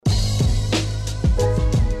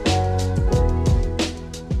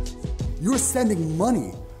sending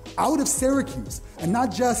money out of Syracuse, and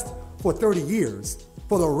not just for 30 years,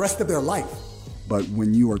 for the rest of their life. But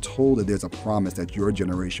when you are told that there's a promise that your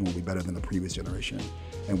generation will be better than the previous generation,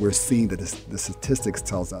 and we're seeing that the statistics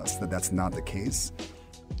tells us that that's not the case,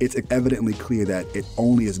 it's evidently clear that it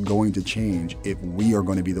only is going to change if we are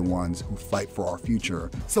going to be the ones who fight for our future.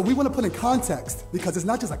 So we want to put in context, because it's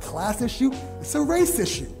not just a class issue, it's a race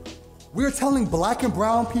issue. We're telling Black and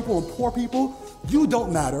brown people and poor people, you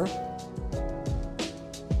don't matter.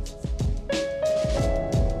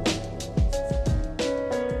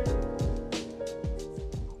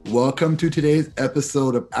 Welcome to today's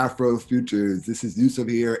episode of Afro Futures. This is Yusuf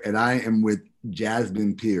here, and I am with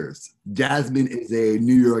Jasmine Pierce. Jasmine is a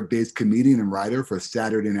New York-based comedian and writer for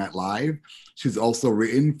Saturday Night Live. She's also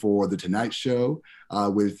written for The Tonight Show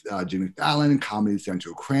with Jimmy Fallon, Comedy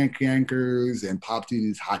Central Crank Yankers, and Pop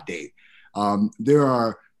TV's Hot Date. There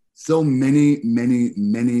are so many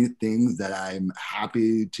things that I'm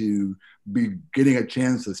happy to be getting a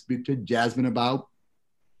chance to speak to Jasmine about.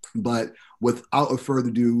 But without further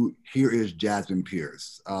ado, here is Jasmine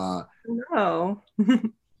Pierce. Hello.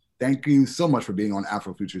 Thank you so much for being on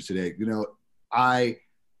Afro Futures today. You know, as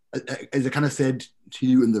I kind of said to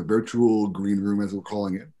you in the virtual green room, as we're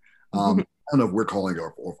calling it, I don't know if we're calling it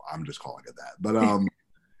or if I'm just calling it that, but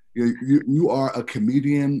you are a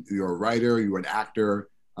comedian, you're a writer, you're an actor,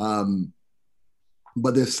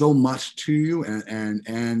 but there's so much to you, and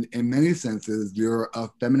in many senses, you're a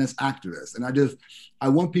feminist activist. And I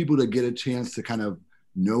want people to get a chance to kind of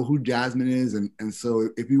know who Jasmine is. And so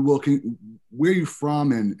if you will, where are you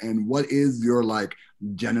from and what is your like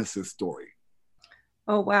genesis story?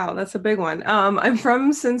 Oh, wow. That's a big one. I'm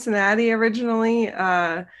from Cincinnati originally.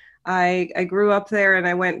 I grew up there and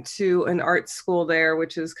I went to an art school there,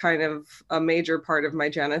 which is kind of a major part of my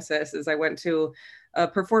genesis. Is I went to a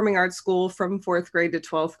performing arts school from 4th grade to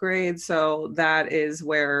 12th grade. So that is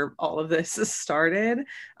where all of this started.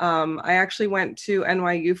 I actually went to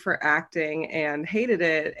NYU for acting and hated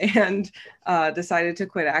it, and decided to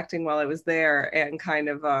quit acting while I was there, and kind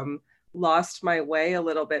of lost my way a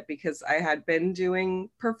little bit, because I had been doing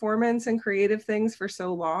performance and creative things for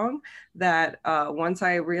so long that once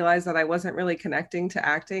I realized that I wasn't really connecting to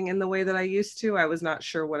acting in the way that I used to, I was not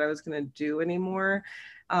sure what I was going to do anymore.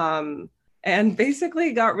 And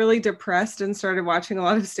basically got really depressed and started watching a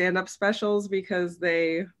lot of stand-up specials because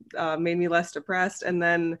they made me less depressed. And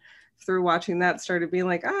then through watching that, started being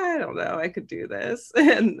like, I don't know, I could do this.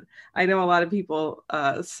 And I know a lot of people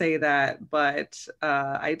say that, but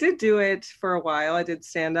I did do it for a while. I did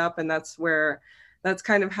stand-up, and that's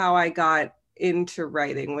kind of how I got into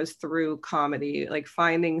writing, was through comedy. Like,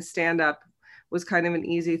 finding stand-up was kind of an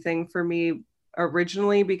easy thing for me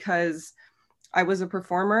originally, because I was a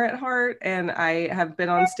performer at heart, and I have been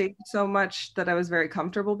on stage so much that I was very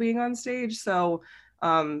comfortable being on stage. So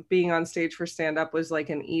being on stage for stand-up was like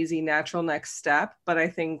an easy, natural next step. But I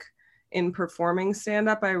think in performing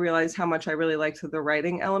stand-up, I realized how much I really liked the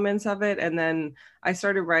writing elements of it. And then I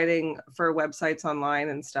started writing for websites online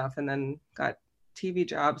and stuff, and then got TV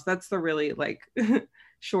jobs. That's the really like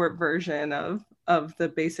short version of the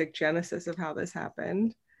basic genesis of how this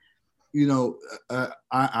happened. You know,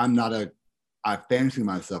 I fancy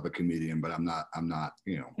myself a comedian, but I'm not,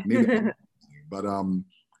 you know, maybe, but,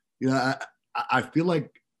 you know, I feel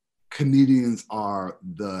like comedians are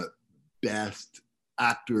the best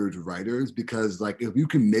actors, writers, because like, if you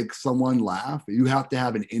can make someone laugh, you have to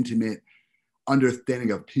have an intimate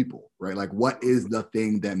understanding of people, right? Like, what is the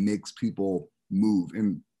thing that makes people move?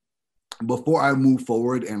 And before I move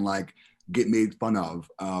forward and like get made fun of,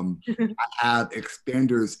 I have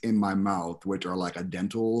expanders in my mouth, which are like a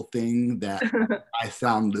dental thing that I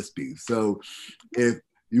sound lispy. So if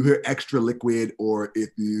you hear extra liquid, or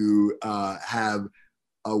if you have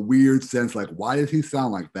a weird sense like, why does he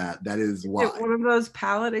sound like that? That is why. One of those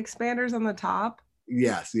palate expanders on the top?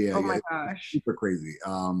 Yes, yeah. Oh my gosh. Super crazy.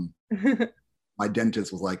 My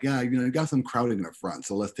dentist was like, yeah, you know, you got some crowding in the front,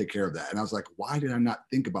 so let's take care of that. And I was like, why did I not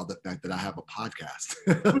think about the fact that I have a podcast?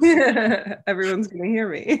 Everyone's going to hear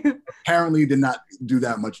me. Apparently did not do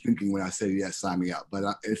that much thinking when I said, yes, sign me up, but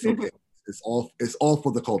it's okay. It's all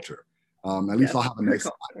for the culture. At least I'll have a nice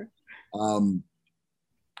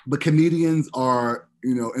but comedians are,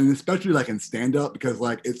 you know, and especially like in stand-up, because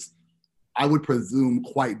like I would presume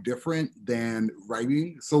quite different than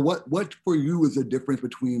writing. So what for you is the difference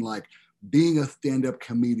between like being a stand-up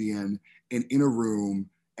comedian and in a room,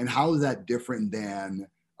 and how is that different than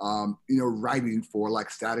you know, writing for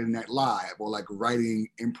like Saturday Night Live, or like writing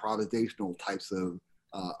improvisational types of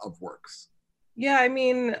works? Yeah, I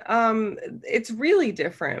mean, it's really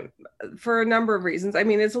different for a number of reasons. I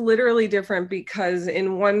mean, it's literally different because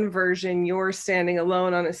in one version, you're standing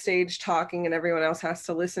alone on a stage talking and everyone else has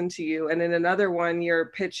to listen to you. And in another one, you're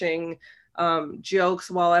pitching jokes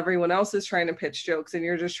while everyone else is trying to pitch jokes and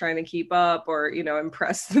you're just trying to keep up or, you know,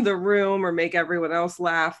 impress the room or make everyone else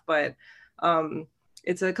laugh. But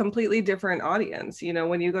it's a completely different audience. You know,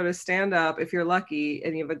 when you go to stand up, if you're lucky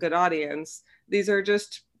and you have a good audience, these are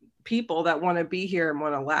just people that want to be here and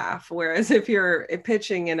want to laugh. Whereas if you're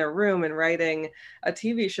pitching in a room and writing a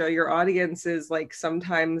TV show, your audience is like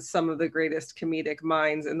sometimes some of the greatest comedic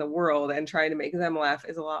minds in the world, and trying to make them laugh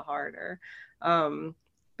is a lot harder.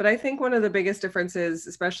 But I think one of the biggest differences,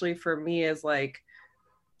 especially for me, is like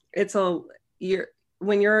it's a you're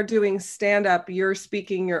when you're doing stand up, you're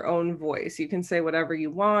speaking your own voice. You can say whatever you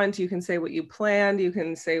want. You can say what you planned. You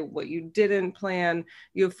can say what you didn't plan.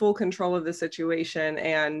 You have full control of the situation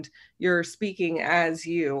and you're speaking as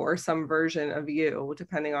you or some version of you,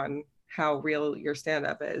 depending on how real your stand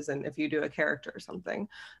up is and if you do a character or something.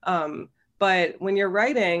 But when you're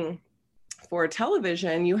writing for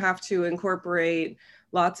television, you have to incorporate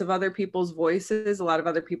lots of other people's voices, a lot of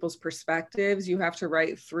other people's perspectives. You have to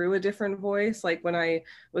write through a different voice. Like when I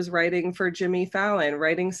was writing for Jimmy Fallon,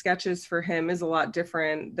 writing sketches for him is a lot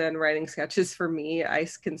different than writing sketches for me. I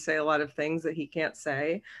can say a lot of things that he can't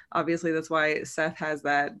say. Obviously, that's why Seth has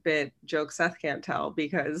that bit, joke Seth can't tell,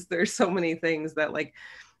 because there's so many things that like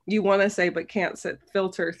you want to say but can't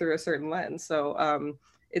filter through a certain lens. So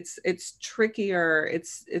it's trickier.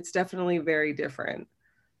 It's definitely very different.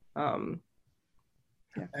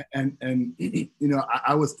 Yeah. And you know,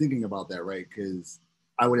 I was thinking about that, right? Because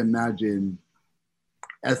I would imagine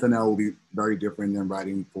SNL will be very different than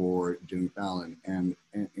writing for Jimmy Fallon, and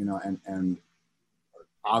you know, and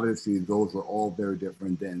obviously those are all very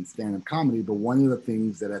different than stand-up comedy. But one of the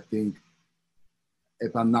things that I think,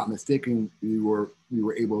 if I'm not mistaken, we were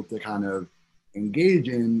able to kind of engage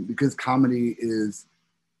in, because comedy is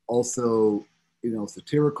also, you know,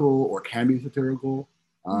 satirical or can be satirical.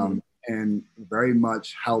 And very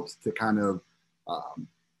much helps to kind of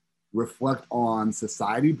reflect on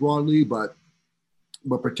society broadly, but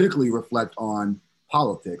particularly reflect on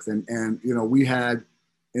politics. And you know, we had,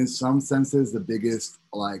 in some senses, the biggest,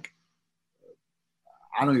 like,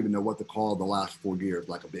 I don't even know what to call the last 4 years,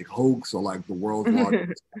 like a big hoax or like the world's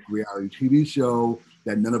largest reality TV show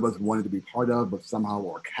that none of us wanted to be part of, but somehow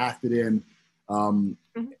were casted in. And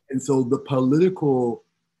so the political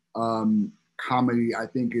comedy, I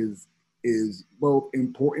think, is both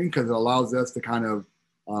important because it allows us to kind of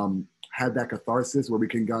have that catharsis where we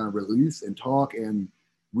can kind of release and talk and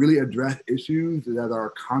really address issues that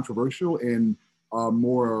are controversial in a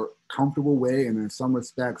more comfortable way. And in some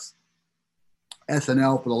respects,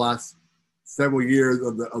 SNL for the last several years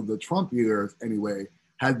of the Trump years anyway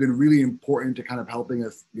has been really important to kind of helping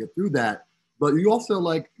us get through that. But you also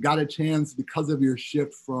like got a chance, because of your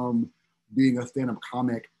shift from being a stand-up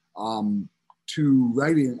comic to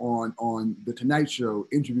writing on the Tonight Show,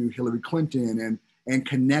 interview Hillary Clinton and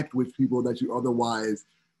connect with people that you otherwise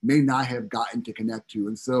may not have gotten to connect to.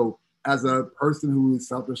 And so as a person who is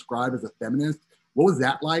self-described as a feminist, what was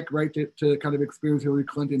that like, right, to kind of experience Hillary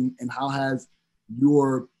Clinton, and how has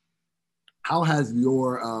your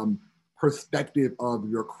perspective of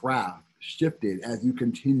your craft shifted as you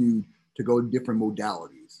continue to go different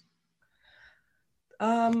modalities?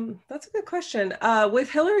 That's a good question. With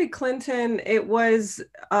Hillary Clinton, it was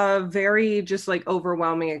a very just like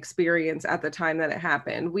overwhelming experience at the time that it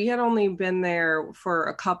happened. We had only been there for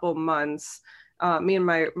a couple months. Me and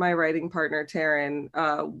my writing partner, Taryn,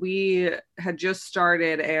 we had just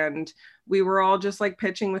started and we were all just like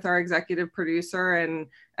pitching with our executive producer, and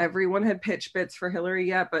everyone had pitch bits for Hillary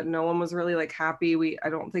yet, but no one was really like happy. I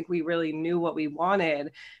don't think we really knew what we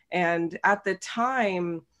wanted. And at the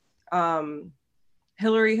time,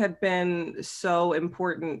 Hillary had been so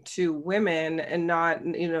important to women and not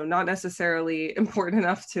necessarily important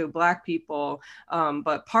enough to Black people.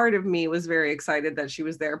 But part of me was very excited that she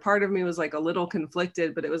was there. Part of me was like a little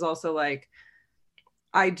conflicted, but it was also like,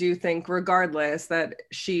 I do think regardless that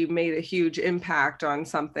she made a huge impact on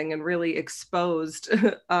something and really exposed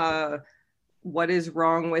what is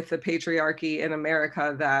wrong with the patriarchy in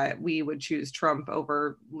America, that we would choose Trump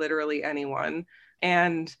over literally anyone.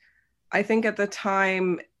 And I think at the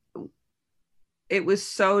time, it was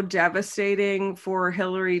so devastating for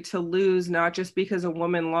Hillary to lose, not just because a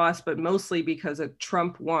woman lost, but mostly because a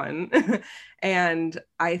Trump won. And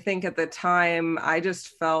I think at the time, I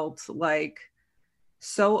just felt like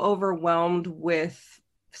so overwhelmed with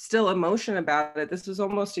still emotion about it. This was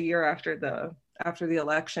almost a year after the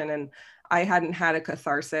election. And I hadn't had a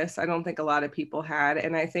catharsis. I don't think a lot of people had.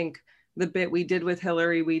 And I think the bit we did with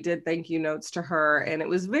Hillary, we did thank you notes to her, and it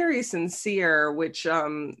was very sincere, which,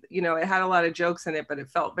 you know, it had a lot of jokes in it, but it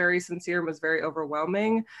felt very sincere and was very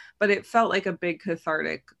overwhelming. But it felt like a big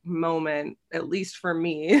cathartic moment, at least for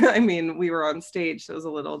me. I mean, we were on stage, so it was a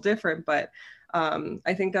little different, but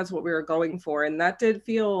I think that's what we were going for. And that did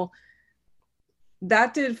feel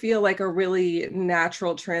like a really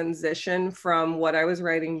natural transition from what I was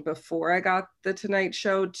writing before I got the Tonight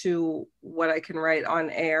Show to what I can write on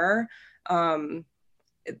air.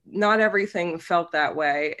 Not everything felt that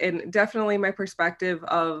way. And definitely my perspective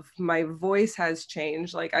of my voice has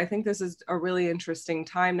changed. Like, I think this is a really interesting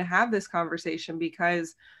time to have this conversation,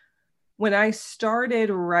 because when I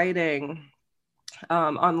started writing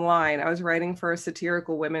online, I was writing for a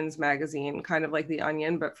satirical women's magazine, kind of like The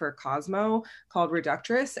Onion, but for Cosmo, called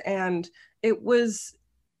Reductress. And it was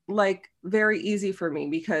like very easy for me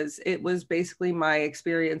because it was basically my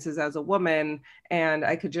experiences as a woman, and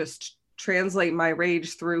I could just translate my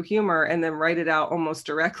rage through humor and then write it out almost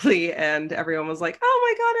directly. And everyone was like, oh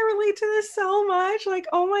my God, I relate to this so much. Like,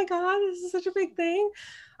 oh my God, this is such a big thing.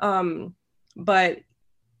 But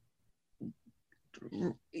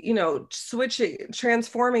you know,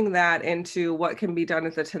 transforming that into what can be done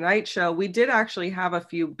at the Tonight Show, we did actually have a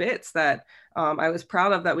few bits that I was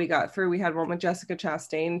proud of that we got through. We had one with Jessica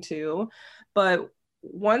Chastain too, but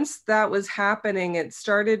once that was happening, it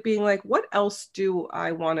started being like, what else do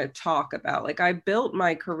I want to talk about? Like, I built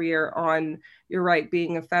my career on, you're right,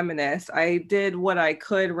 being a feminist. I did what I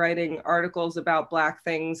could writing articles about Black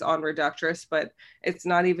things on Reductress, but it's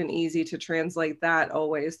not even easy to translate that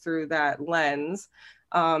always through that lens.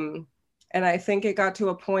 And I think it got to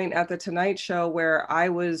a point at the Tonight Show where I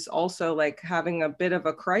was also like having a bit of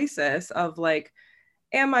a crisis of like,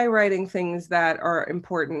 am I writing things that are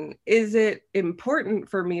important? Is it important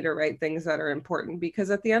for me to write things that are important? Because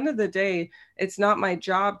at the end of the day, it's not my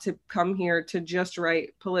job to come here to just write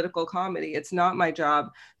political comedy. It's not my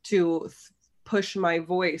job to push my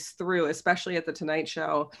voice through, especially at the Tonight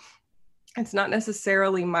Show. It's not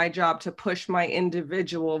necessarily my job to push my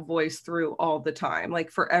individual voice through all the time,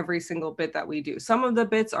 like for every single bit that we do. Some of the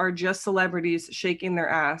bits are just celebrities shaking their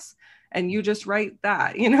ass, and you just write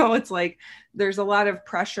that, you know. It's like there's a lot of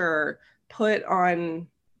pressure put on,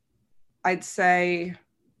 I'd say,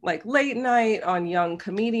 like late night, on young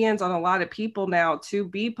comedians, on a lot of people now to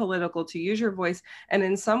be political, to use your voice. And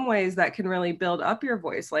in some ways that can really build up your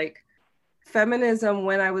voice. Like, feminism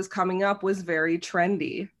when I was coming up was very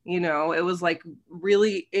trendy, you know, it was like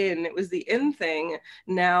really in, it was the in thing.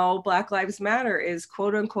 Now Black Lives Matter is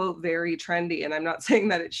quote unquote very trendy, and I'm not saying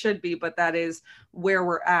that it should be, but that is where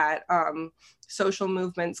we're at. Social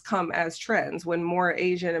movements come as trends. When more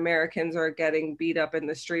Asian Americans are getting beat up in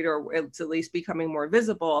the street, or it's at least becoming more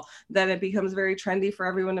visible, then it becomes very trendy for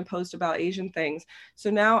everyone to post about Asian things. So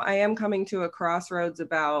now I am coming to a crossroads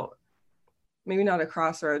about, maybe not a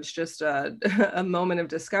crossroads, just a, a moment of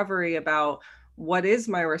discovery about what is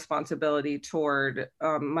my responsibility toward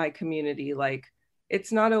my community. Like,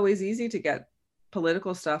 it's not always easy to get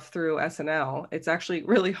political stuff through SNL. It's actually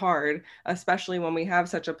really hard, especially when we have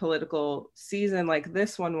such a political season like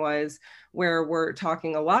this one was, where we're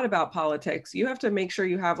talking a lot about politics. You have to make sure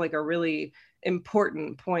you have like a really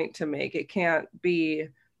important point to make. It can't be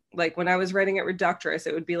like when I was writing at Reductress,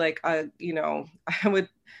 it would be like, you know,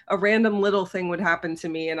 a random little thing would happen to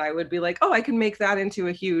me, and I would be like, oh, I can make that into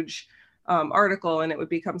a huge article, and it would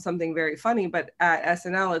become something very funny. But at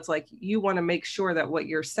SNL, it's like, you want to make sure that what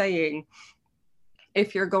you're saying,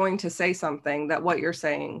 if you're going to say something, that what you're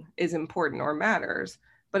saying is important or matters.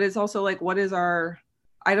 But it's also like, what is our,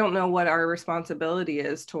 I don't know what our responsibility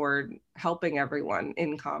is toward helping everyone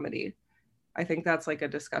in comedy. I think that's like a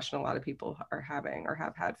discussion a lot of people are having or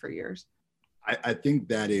have had for years. I think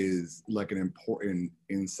that is like an important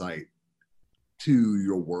insight to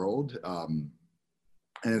your world. And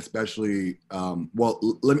especially, well,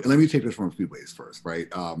 let me take this from a few ways first, right?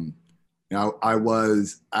 Now, I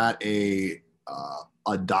was at a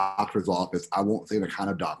doctor's office. I won't say the kind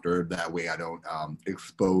of doctor, that way I don't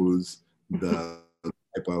expose the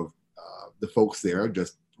type of the folks there,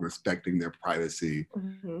 just respecting their privacy.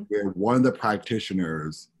 Mm-hmm. Where one of the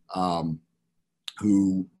practitioners,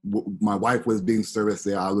 who my wife was being serviced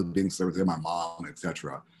there, I was being serviced there, my mom,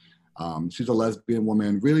 etc. She's a lesbian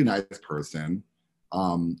woman, really nice person,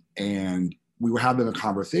 and we were having a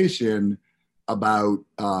conversation about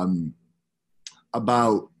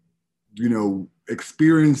you know,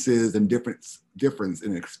 experiences and difference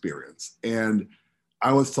in experience. And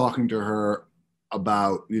I was talking to her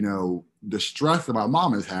about, you know, the stress that my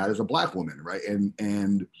mom has had as a Black woman, right?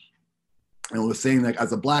 And and was saying like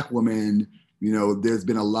as a Black woman, you know, there's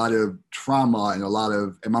been a lot of trauma and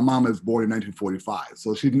and my mom was born in 1945,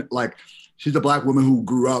 so she's a Black woman who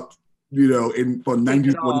grew up, you know, in from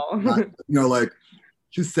 1945, you know, like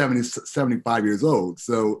she's 75 years old,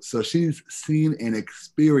 so she's seen and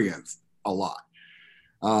experienced a lot,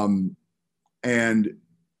 and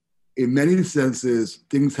in many senses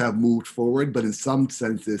things have moved forward, but in some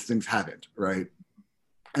senses things haven't, right?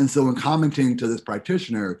 And so in commenting to this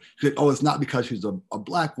practitioner, she said, oh, it's not because she's a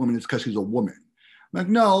Black woman, it's because she's a woman. I'm like,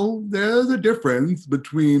 no, there's a difference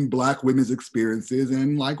between Black women's experiences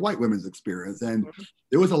and like white women's experience. And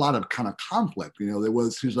there was a lot of kind of conflict, you know,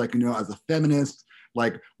 she's like, you know, as a feminist,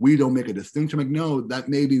 like we don't make a distinction. I'm like, no, that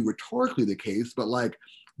may be rhetorically the case, but like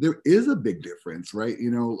there is a big difference, right? You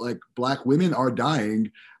know, like Black women are dying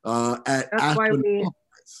at astronomical.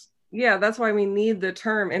 Yeah, that's why we need the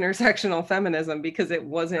term intersectional feminism, because it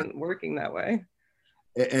wasn't working that way.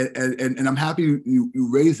 And I'm happy you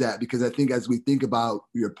raise that, because I think as we think about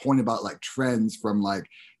your point about like trends from like,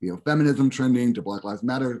 you know, feminism trending to Black Lives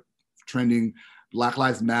Matter trending, Black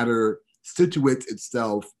Lives Matter situates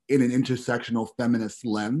itself in an intersectional feminist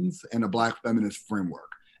lens and a Black feminist framework.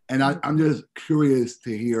 And I'm just curious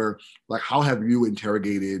to hear, like, how have you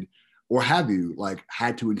interrogated, or have you like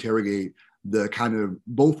had to interrogate the kind of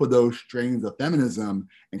both of those strains of feminism,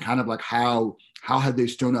 and kind of like how have they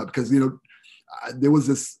shown up? Because, you know, there was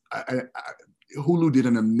this, Hulu did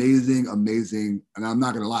an amazing, and I'm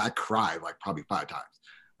not gonna lie, I cried like probably 5 times,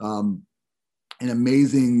 an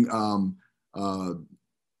amazing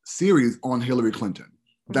series on Hillary Clinton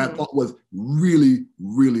that I thought was really,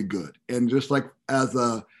 really good. And just like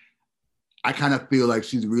I kind of feel like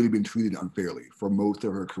she's really been treated unfairly for most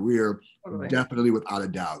of her career, definitely without a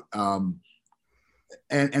doubt.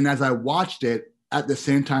 And as I watched it, at the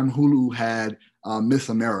same time, Hulu had Miss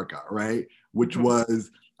America, right? Which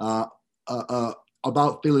was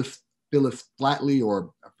about Phyllis Flatley,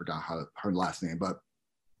 or I forgot her last name, but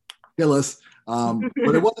Phyllis.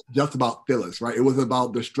 But it wasn't just about Phyllis, right? It was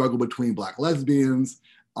about the struggle between Black lesbians.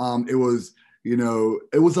 It was, you know,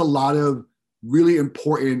 it was a lot of really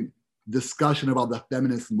important discussion about the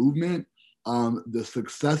feminist movement, the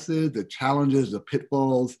successes, the challenges, the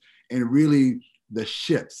pitfalls, and really the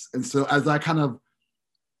shifts. And so as I kind of,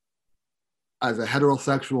 as a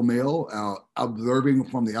heterosexual male, observing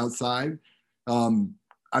from the outside,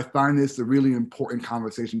 I find this a really important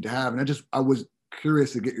conversation to have. And I was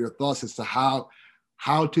curious to get your thoughts as to how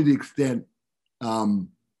to the extent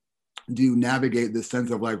do you navigate this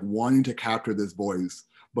sense of like wanting to capture this voice,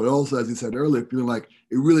 but also, as you said earlier, feeling like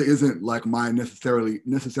it really isn't like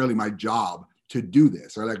necessarily my job to do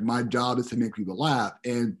this, or like my job is to make people laugh.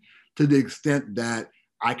 And to the extent that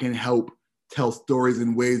I can help tell stories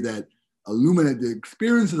in ways that illuminate the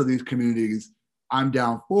experiences of these communities, I'm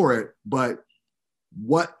down for it. But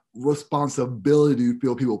what responsibility do you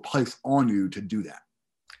feel people place on you to do that?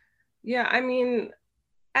 Yeah, I mean,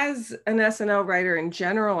 as an SNL writer in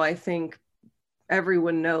general, I think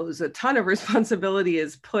everyone knows a ton of responsibility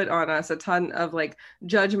is put on us. A ton of like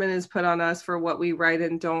judgment is put on us for what we write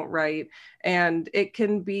and don't write. And it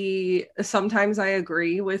can be, sometimes I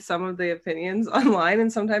agree with some of the opinions online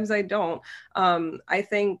and sometimes I don't. I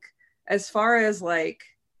think as far as like,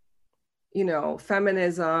 you know,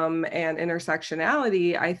 feminism and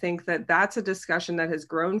intersectionality, I think that that's a discussion that has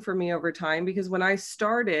grown for me over time, because when I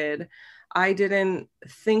started, I didn't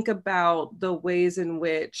think about the ways in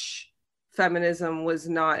which feminism was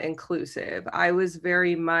not inclusive. I was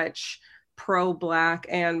very much pro-Black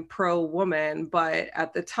and pro-woman, but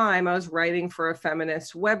at the time I was writing for a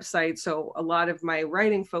feminist website, so a lot of my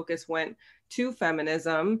writing focus went to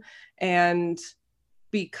feminism. And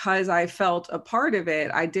because I felt a part of it,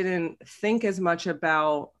 I didn't think as much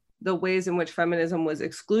about the ways in which feminism was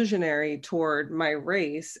exclusionary toward my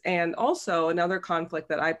race. And also another conflict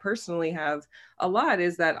that I personally have a lot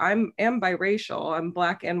is that I am biracial, I'm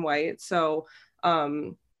Black and white. So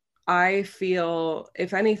I feel,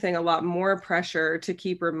 if anything, a lot more pressure to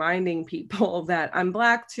keep reminding people that I'm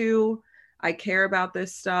Black too. I care about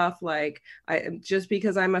this stuff. Like, just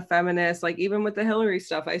because I'm a feminist, like even with the Hillary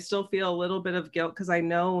stuff, I still feel a little bit of guilt because I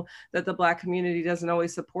know that the Black community doesn't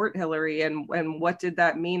always support Hillary. And what did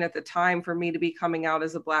that mean at the time for me to be coming out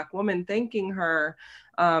as a Black woman, thanking her,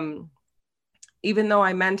 even though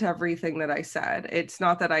I meant everything that I said. It's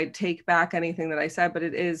not that I take back anything that I said, but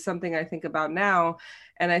it is something I think about now.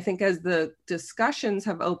 And I think as the discussions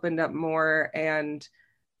have opened up more, and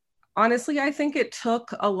Honestly, I think it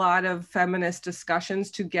took a lot of feminist discussions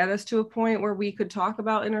to get us to a point where we could talk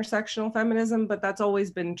about intersectional feminism, but that's always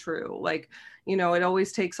been true. Like, you know, it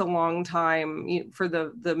always takes a long time for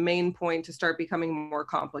the main point to start becoming more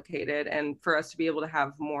complicated and for us to be able to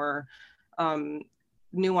have more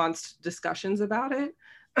nuanced discussions about it.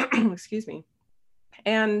 Excuse me.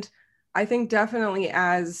 And I think definitely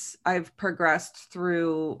as I've progressed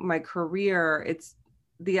through my career, it's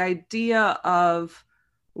the idea of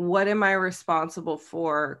what am I responsible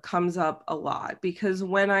for comes up a lot, because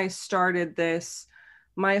when I started this,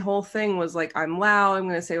 my whole thing was like, I'm loud, I'm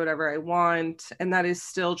going to say whatever I want. And that is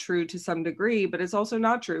still true to some degree, but it's also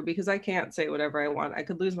not true because I can't say whatever I want. I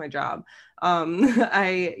could lose my job.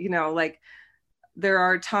 Like there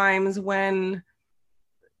are times when,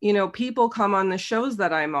 you know, people come on the shows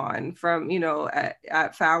that I'm on from, you know,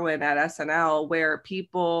 at Fallon, at SNL, where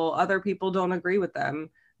other people don't agree with them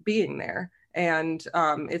being there. And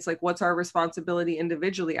it's like, what's our responsibility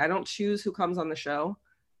individually? I don't choose who comes on the show.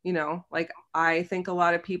 You know, like I think a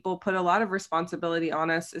lot of people put a lot of responsibility on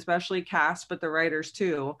us, especially cast, but the writers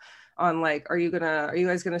too, on like, are you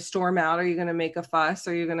guys gonna storm out? Are you gonna make a fuss?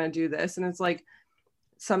 Are you gonna do this? And it's like,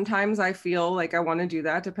 sometimes I feel like I want to do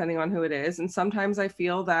that depending on who it is. And sometimes I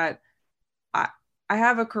feel that I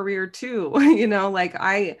have a career too, you know, like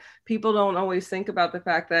people don't always think about the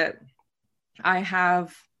fact that I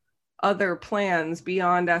have other plans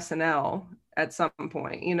beyond SNL at some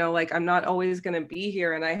point, you know, like I'm not always going to be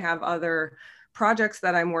here, and I have other projects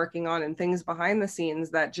that I'm working on and things behind the scenes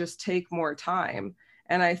that just take more time.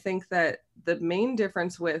 And I think that the main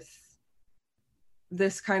difference with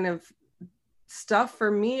this kind of stuff for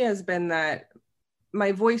me has been that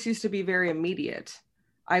my voice used to be very immediate.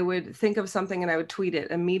 I would think of something and I would tweet it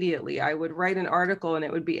immediately. I would write an article and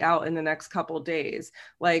it would be out in the next couple of days.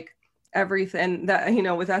 Like everything that, you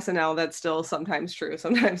know, with SNL, that's still sometimes true.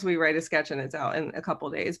 Sometimes we write a sketch and it's out in a couple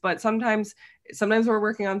of days, but sometimes we're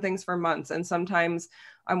working on things for months, and sometimes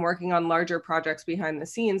I'm working on larger projects behind the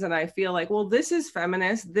scenes. And I feel like, well, this is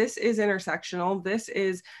feminist, this is intersectional, this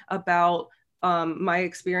is about my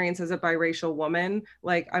experience as a biracial woman.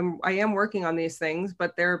 Like I am working on these things,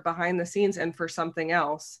 but they're behind the scenes and for something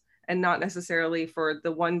else, and not necessarily for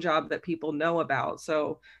the one job that people know about.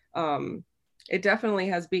 So it definitely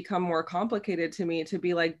has become more complicated to me to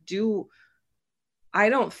be like, I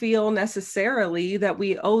don't feel necessarily that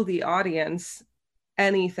we owe the audience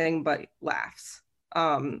anything but laughs.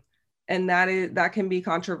 And that can be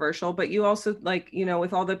controversial, but you also, like, you know,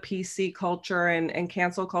 with all the PC culture and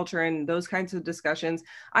cancel culture and those kinds of discussions,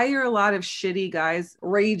 I hear a lot of shitty guys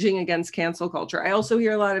raging against cancel culture. I also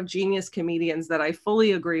hear a lot of genius comedians that I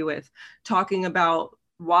fully agree with talking about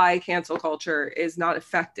why cancel culture is not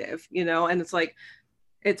effective, you know. And it's like,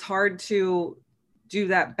 it's hard to do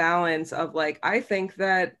that balance of like, I think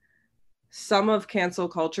that some of cancel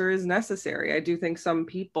culture is necessary. I do think some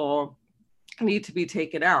people need to be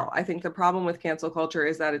taken out. I think the problem with cancel culture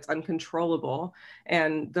is that it's uncontrollable,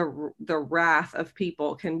 and the wrath of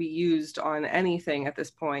people can be used on anything at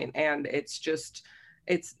this point. And it's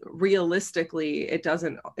realistically,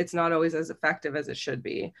 it's not always as effective as it should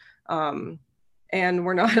be. And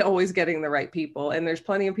we're not always getting the right people. And there's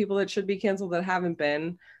plenty of people that should be canceled that haven't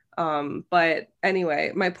been. But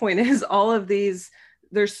anyway, my point is, all of these,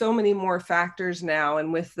 there's so many more factors now.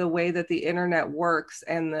 And with the way that the internet works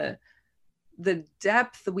and the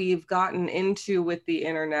depth we've gotten into with the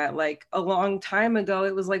internet, like a long time ago,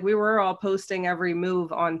 it was like we were all posting every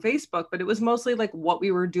move on Facebook, but it was mostly like what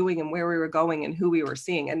we were doing and where we were going and who we were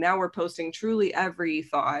seeing. And now we're posting truly every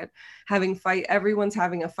thought, everyone's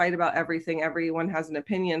having a fight about everything. Everyone has an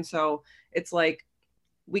opinion. So it's like,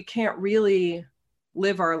 we can't really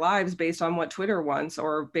live our lives based on what Twitter wants,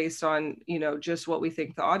 or based on, you know, just what we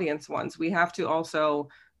think the audience wants. We have to also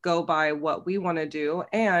go by what we want to do.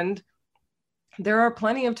 And there are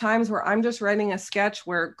plenty of times where I'm just writing a sketch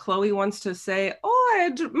where Chloe wants to say,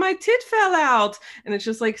 "Oh, my tit fell out," and it's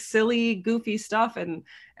just like silly, goofy stuff. And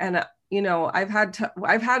you know, I've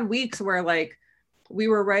had weeks where like we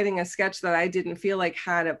were writing a sketch that I didn't feel like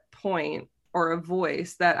had a point or a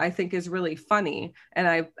voice that I think is really funny, and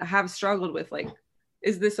I have struggled with like,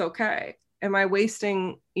 is this okay? Am I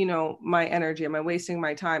wasting, you know, my energy? Am I wasting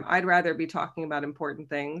my time? I'd rather be talking about important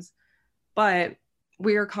things, but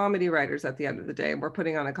we are comedy writers at the end of the day, and we're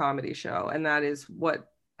putting on a comedy show, and that is what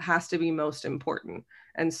has to be most important.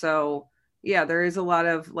 And so, yeah, there is a lot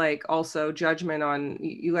of like also judgment on,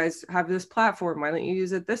 you guys have this platform, why don't you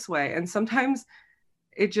use it this way? And sometimes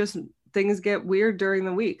things get weird during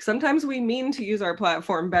the week. Sometimes we mean to use our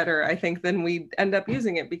platform better, I think, than we end up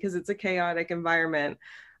using it, because it's a chaotic environment.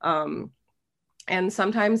 And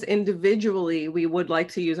sometimes individually, we would like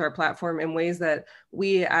to use our platform in ways that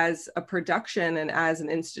we as a production and as an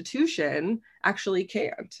institution actually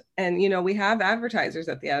can't. And, you know, we have advertisers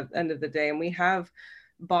at the end of the day, and we have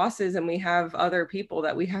bosses, and we have other people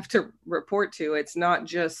that we have to report to. It's not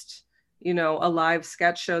just, you know, a live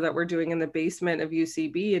sketch show that we're doing in the basement of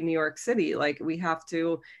UCB in New York City. Like, we have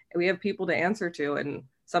people to answer to. And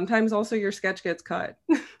sometimes also your sketch gets cut.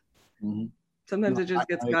 Mm-hmm. Sometimes it just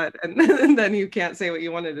gets cut, and then you can't say what you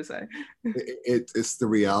wanted to say. It's the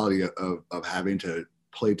reality of having to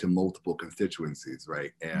play to multiple constituencies,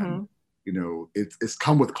 right? And you know, it's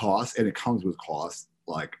come with costs, and it comes with costs,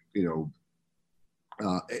 like, you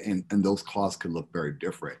know, and those costs could look very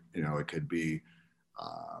different. You know, it could be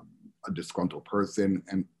a disgruntled person,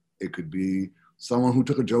 and it could be someone who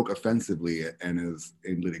took a joke offensively and is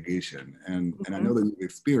in litigation. And I know that you've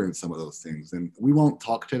experienced some of those things, and we won't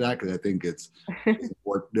talk to that because I think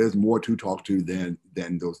there's more to talk to than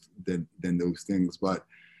those things. But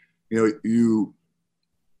you know,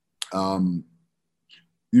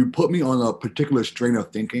 you put me on a particular strain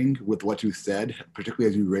of thinking with what you said, particularly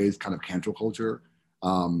as you raised kind of cancel culture.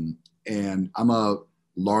 And I'm a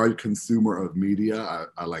large consumer of media.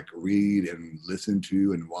 I like read and listen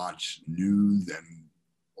to and watch news and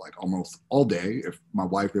like almost all day. If my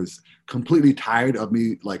wife is completely tired of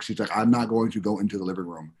me, like she's like, I'm not going to go into the living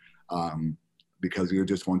room because you're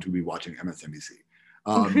just going to be watching MSNBC.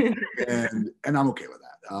 And I'm okay with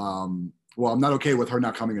that. Well, I'm not okay with her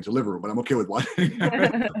not coming into the living room, but I'm okay with watching.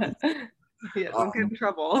 Yeah, don't get in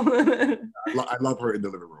trouble. I love her in the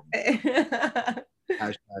living room.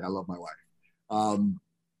 Hashtag I love my wife.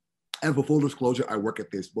 And for full disclosure, I work at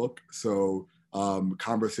Facebook. So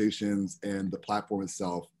conversations and the platform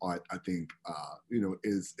itself, I think, you know,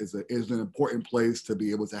 is an important place to be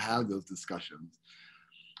able to have those discussions.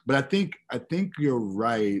 But I think you're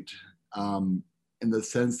right in the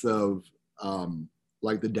sense of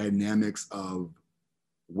like the dynamics of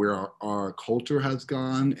where our culture has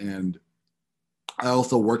gone. And I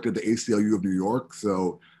also worked at the ACLU of New York.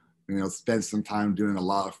 So, you know, spent some time doing a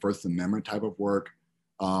lot of First Amendment type of work.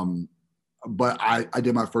 But I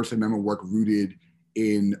did my First Amendment work rooted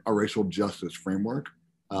in a racial justice framework,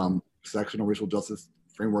 sectional racial justice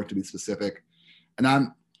framework to be specific. And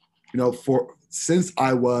I'm, you know, since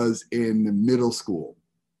I was in middle school,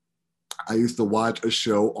 I used to watch a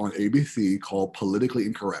show on ABC called Politically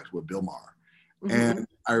Incorrect with Bill Maher. And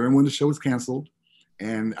I remember when the show was canceled,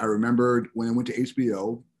 and I remembered when it went to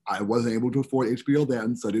HBO, I wasn't able to afford HBO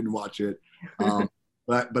then, so I didn't watch it.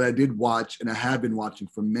 But I did watch, and I have been watching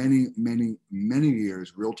for many, many, many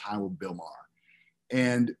years, Real Time with Bill Maher.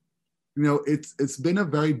 And, you know, it's been a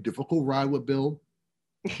very difficult ride with Bill.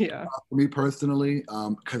 Yeah. For me personally,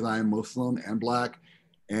 because I am Muslim and Black.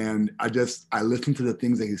 And I listen to the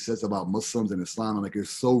things that he says about Muslims and Islam, and like it's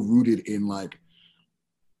so rooted in, like,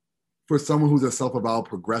 for someone who's a self-avowed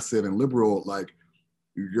progressive and liberal, like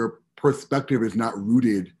your perspective is not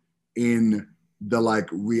rooted in the like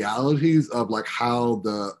realities of like how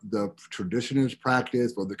the tradition is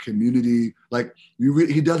practiced or the community. Like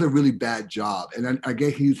he does a really bad job. And then I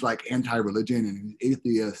get he's like anti-religion and he's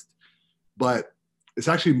atheist, but it's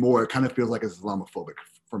actually more, it kind of feels like it's Islamophobic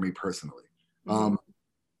for me personally.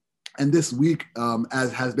 And this week,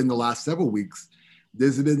 as has been the last several weeks,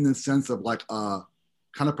 there's been this sense of like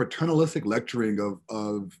kind of paternalistic lecturing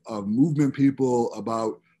of movement people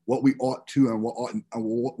about what we ought to and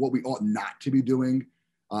what we ought not to be doing,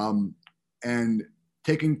 and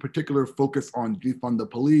taking particular focus on defund the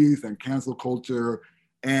police and cancel culture,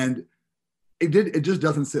 and it just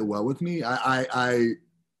doesn't sit well with me.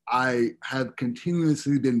 I have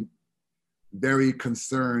continuously been very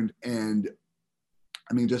concerned, and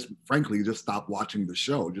I mean, just frankly, just stop watching the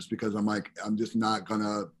show just because I'm like, I'm just not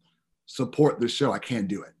gonna support the show. I can't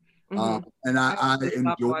do it. And I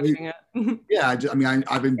enjoy it. Yeah,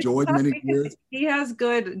 I've enjoyed many years. He has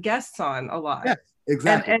good guests on a lot. Yeah,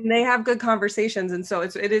 exactly. And they have good conversations. And so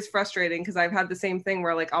it is frustrating because I've had the same thing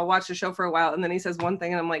where like I'll watch the show for a while and then he says one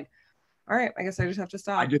thing and I'm like, all right, I guess I just have to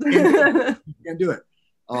stop. I just can't do it.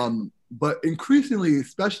 But increasingly,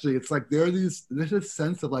 especially, it's like there's this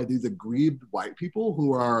sense of like these aggrieved white people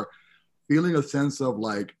who are feeling a sense of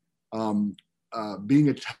like being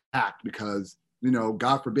attacked because, you know,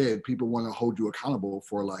 God forbid, people want to hold you accountable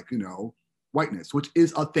for like, you know, whiteness, which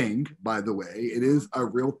is a thing, by the way. It is a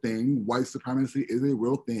real thing. White supremacy is a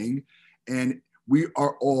real thing. And we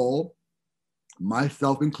are all,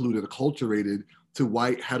 myself included, acculturated to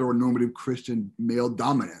white heteronormative Christian male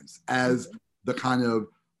dominance as the kind of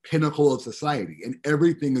pinnacle of society. And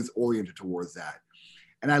everything is oriented towards that.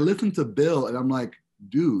 And I listened to Bill and I'm like,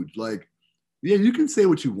 dude, like, yeah, you can say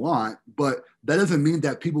what you want, but that doesn't mean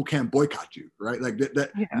that people can't boycott you, right? Like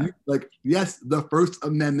that Yeah. you, like, yes, the First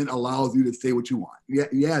Amendment allows you to say what you want. Yeah,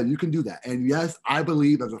 yeah, you can do that. And yes, I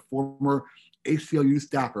believe as a former ACLU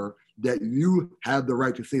staffer that you have the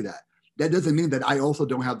right to say that. That doesn't mean that I also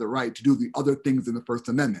don't have the right to do the other things in the First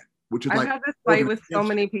Amendment, which is I've like had this fight with so organization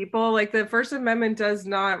many people. Like the First Amendment does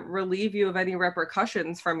not relieve you of any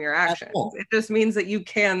repercussions from your at actions. all. It just means that you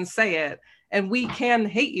can say it and we can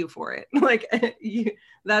hate you for it. Like you,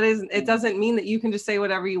 that is, it doesn't mean that you can just say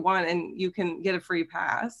whatever you want and you can get a free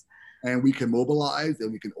pass. And we can mobilize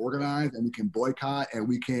and we can organize and we can boycott and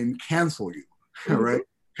we can cancel you, right? Mhm.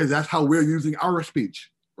 Because that's how we're using our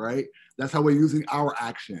speech, right? That's how we're using our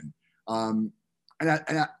action. Um,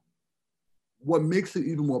 and what makes it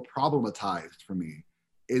even more problematized for me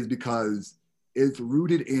is because it's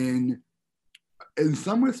rooted in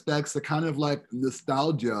some respects, a kind of like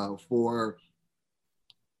nostalgia for.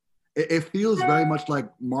 It feels very much like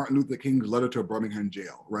Martin Luther King's letter to Birmingham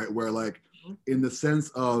jail, right? Where like, in the sense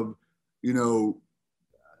of, you know,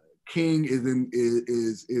 King is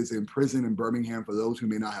in prison in Birmingham. For those who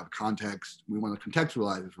may not have context, we want to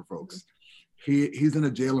contextualize it for folks. He's in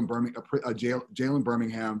a jail in Birmingham, a jail in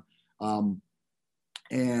Birmingham, um,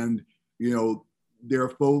 and you know there are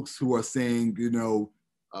folks who are saying,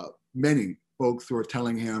 many folks who are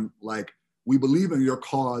telling him like, we believe in your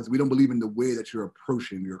cause, we don't believe in the way that you're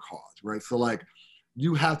approaching your cause, right? So like,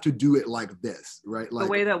 you have to do it like this, right? The Like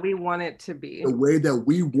way that we want it to be. the way that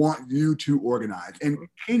we want you to organize. And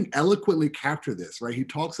King eloquently captured this, right? He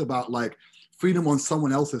talks about like freedom on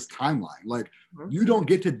someone else's timeline. Like, you don't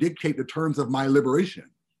get to dictate the terms of my liberation.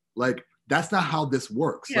 Like, that's not how this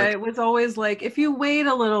works. Yeah, Like, it was always like, if you wait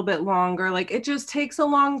a little bit longer, like it just takes a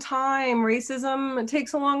long time. Racism, it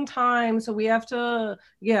takes a long time. So we have to,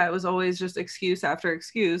 yeah, it was always just excuse after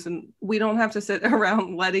excuse. And we don't have to sit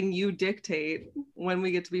around letting you dictate when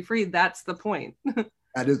we get to be free. That's the point.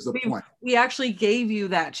 that is the point. We actually gave you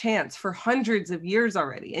that chance for hundreds of years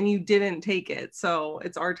already, and you didn't take it. So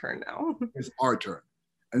it's our turn now. It's our turn.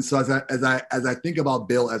 And so as I think about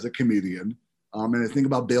Bill as a comedian, and I think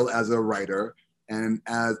about Bill as a writer and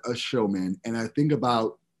as a showman, and I think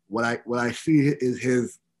about what I see is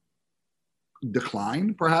his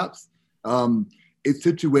decline, perhaps. It's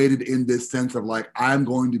situated in this sense of like, I'm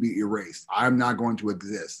going to be erased. I'm not going to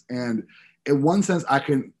exist. And in one sense, I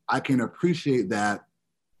can appreciate that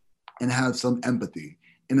and have some empathy.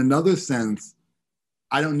 In another sense,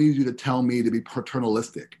 I don't need you to tell me to be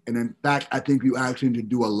paternalistic. And in fact, I think you actually need to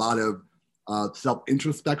do a lot of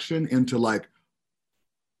self-introspection into like,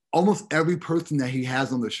 almost every person that he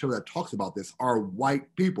has on the show that talks about this are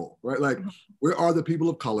white people, right? Like, where are the people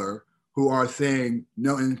of color who are saying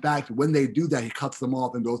no? And in fact, when they do that, he cuts them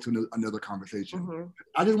off and goes to another conversation. Mm-hmm.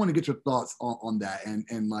 I just want to get your thoughts on that.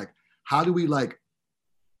 And like, how do we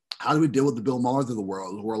deal with the Bill Maher's of the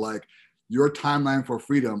world who are like, your timeline for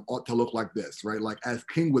freedom ought to look like this, right? Like, as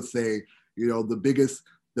King would say, the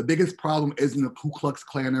biggest problem isn't a Ku Klux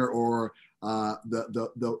Klaner or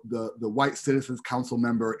the white citizens council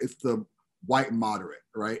member. It's the white moderate,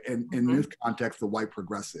 right? And in this context, the white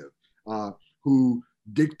progressive, who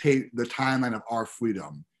dictate the timeline of our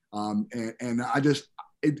freedom. And I just,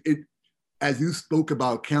 it as you spoke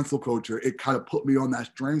about cancel culture, it kind of put me on that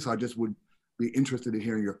string. So I just would be interested in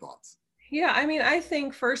hearing your thoughts. Yeah, I mean, I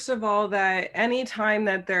think first of all that anytime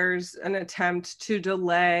that there's an attempt to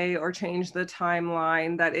delay or change the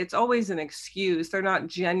timeline, that it's always an excuse. They're not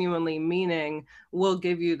genuinely meaning we'll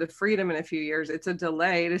give you the freedom in a few years. It's a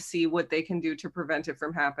delay to see what they can do to prevent it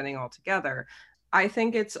from happening altogether. I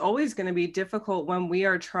think it's always going to be difficult when we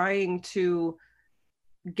are trying to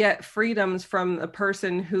get freedoms from a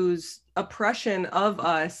person whose oppression of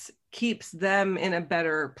us keeps them in a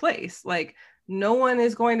better place. Like, no one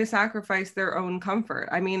is going to sacrifice their own comfort.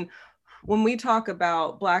 I mean, when we talk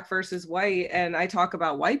about Black versus white, and I talk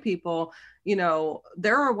about white people,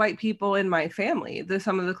 there are white people in my family.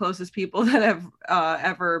 Some of the closest people that have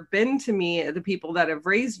ever been to me, the people that have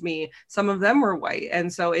raised me, some of them were white.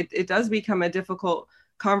 And so it does become a difficult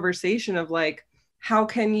conversation of like, how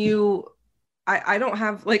can you, I don't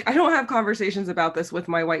have conversations about this with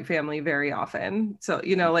my white family very often. So,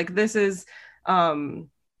 like, this is,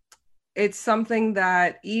 it's something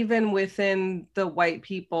that even within the white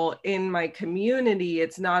people in my community,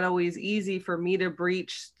 it's not always easy for me to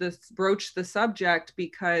broach the subject,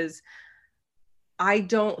 because I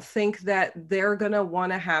don't think that they're going to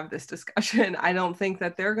want to have this discussion. I don't think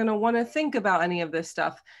that they're going to want to think about any of this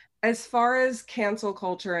stuff. As far as cancel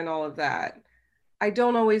culture and all of that, I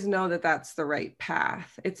don't always know that that's the right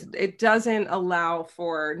path. It doesn't allow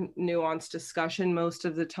for nuanced discussion most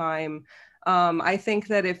of the time. I think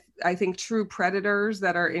that I think true predators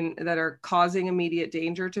that are causing immediate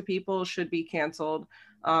danger to people should be canceled.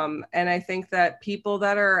 And I think that people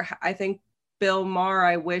that are, I think Bill Maher,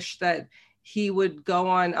 I wish that he would go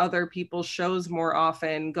on other people's shows more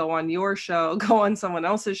often, go on your show, go on someone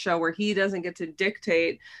else's show where he doesn't get to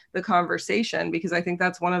dictate the conversation, because I think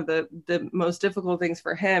that's one of the most difficult things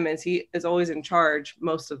for him, is he is always in charge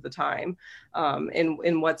most of the time,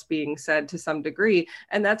 in what's being said to some degree.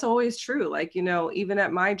 And that's always true. Like, you know, even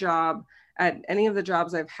at my job, at any of the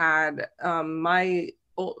jobs I've had,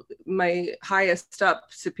 my highest up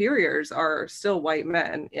superiors are still white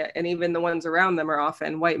men, and even the ones around them are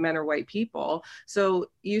often white men or white people.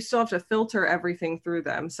 So you still have to filter everything through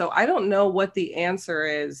them. So I don't know what the answer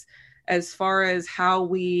is as far as how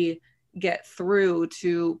we get through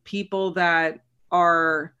to people that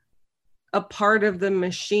are a part of the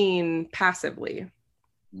machine passively.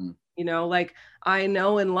 You know, like, I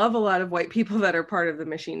know and love a lot of white people that are part of the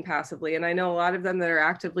machine passively. And I know a lot of them that are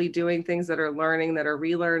actively doing things, that are learning, that are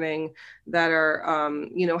relearning, that are,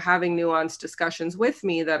 you know, having nuanced discussions with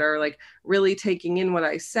me, that are like really taking in what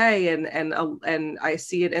I say, and I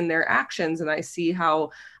see it in their actions. And I see how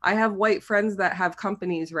I have white friends that have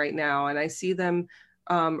companies right now, and I see them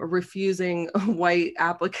refusing white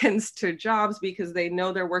applicants to jobs because they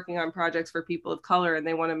know they're working on projects for people of color, and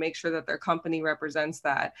they want to make sure that their company represents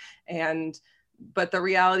that. But the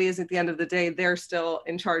reality is, at the end of the day, they're still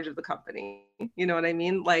in charge of the company. You know what I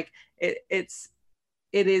mean? Like, it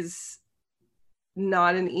is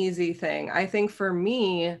not an easy thing. I think for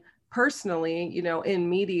me personally, you know, in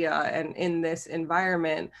media and in this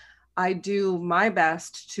environment, I do my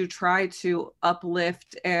best to try to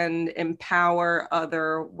uplift and empower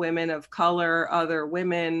other women of color, other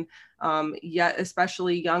women, yet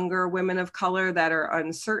especially younger women of color that are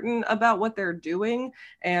uncertain about what they're doing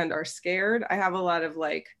and are scared. I have a lot of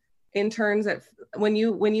like interns when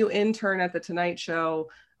you intern at the Tonight Show,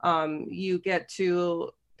 you get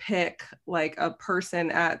to pick like a person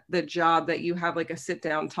at the job that you have like a sit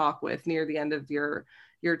down talk with near the end of your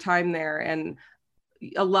time there. And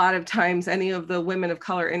a lot of times any of the women of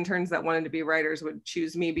color interns that wanted to be writers would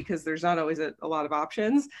choose me, because there's not always a lot of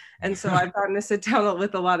options. And so I've gotten to sit down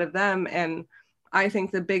with a lot of them. And I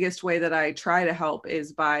think the biggest way that I try to help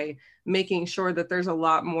is by making sure that there's a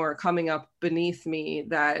lot more coming up beneath me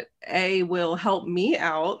that will help me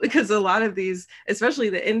out, because a lot of these, especially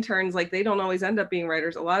the interns, like, they don't always end up being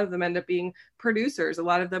writers. A lot of them end up being producers. A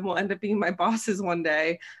lot of them will end up being my bosses one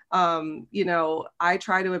day. You know, I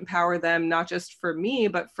try to empower them, not just for me,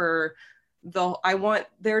 but for I want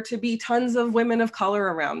there to be tons of women of color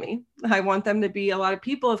around me. I want them to be a lot of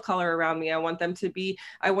people of color around me. I want there to be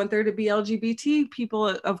LGBT people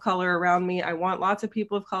of color around me. I want lots of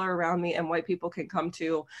people of color around me, and white people can come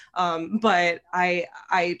too. But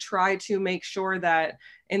I try to make sure that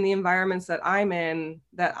in the environments that I'm in,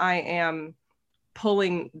 that I am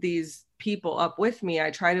pulling these people up with me. I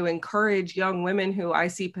try to encourage young women who I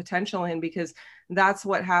see potential in, because that's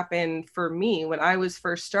what happened for me. When I was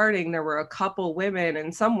first starting, there were a couple women,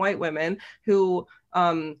 and some white women, who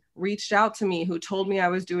reached out to me, who told me I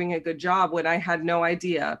was doing a good job when I had no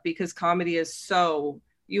idea, because comedy is so,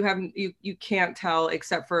 you can't tell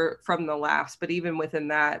except for from the laughs. But even within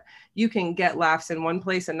that, you can get laughs in one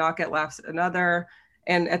place and not get laughs at another.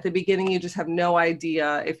 And at the beginning, you just have no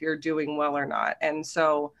idea if you're doing well or not. And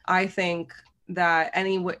so I think that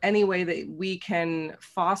any way that we can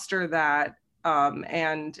foster that,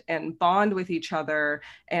 and bond with each other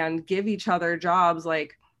and give each other jobs.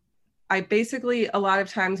 Like, I basically, a lot of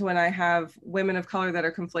times when I have women of color that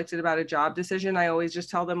are conflicted about a job decision, I always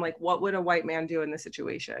just tell them, like, what would a white man do in this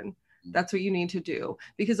situation? That's what you need to do,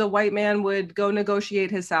 because a white man would go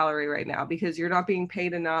negotiate his salary right now because you're not being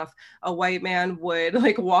paid enough. A white man would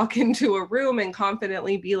like walk into a room and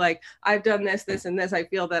confidently be like, I've done this, this, and this. I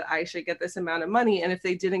feel that I should get this amount of money. And if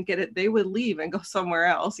they didn't get it, they would leave and go somewhere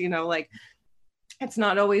else. You know, like, it's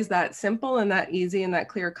not always that simple and that easy and that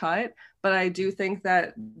clear cut. But I do think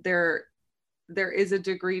that there is a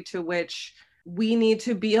degree to which we need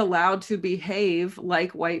to be allowed to behave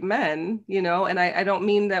like white men, you know, and I don't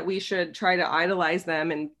mean that we should try to idolize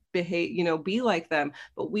them and behave, you know, be like them,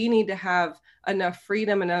 but we need to have enough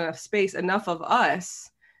freedom and enough space, enough of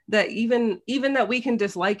us, that even that we can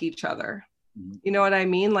dislike each other. You know what I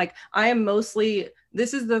mean? Like, I am mostly,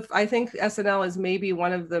 I think SNL is maybe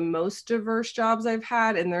one of the most diverse jobs I've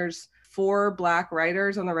had. And there's 4 Black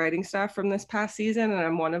writers on the writing staff from this past season, and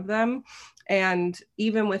I'm one of them. And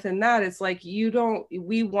even within that, it's like,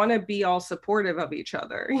 we want to be all supportive of each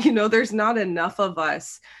other. You know, there's not enough of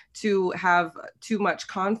us to have too much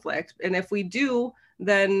conflict. And if we do,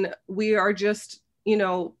 then we are just, you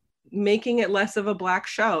know, making it less of a Black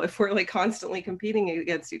show if we're like constantly competing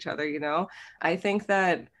against each other, you know? I think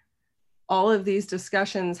that all of these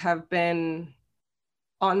discussions have been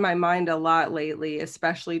on my mind a lot lately,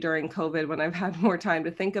 especially during COVID when I've had more time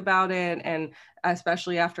to think about it, and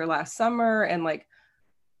especially after last summer. And like,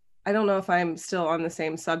 I don't know if I'm still on the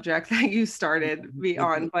same subject that you started me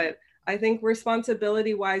on, but I think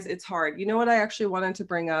responsibility wise, it's hard. You know what I actually wanted to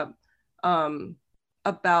bring up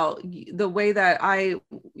about the way that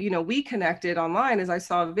we connected online is I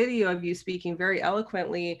saw a video of you speaking very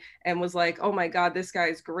eloquently and was like, oh my God, this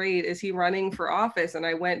guy's great. Is he running for office? And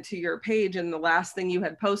I went to your page and the last thing you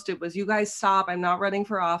had posted was, you guys stop, I'm not running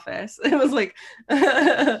for office. It was like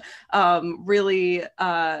really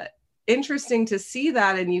interesting to see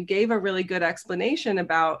that. And you gave a really good explanation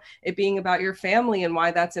about it being about your family and why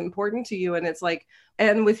that's important to you. And it's like,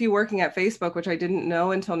 and with you working at Facebook, which I didn't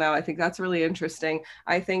know until now, I think that's really interesting.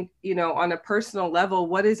 I think, on a personal level,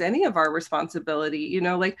 what is any of our responsibility?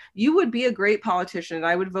 Like, you would be a great politician and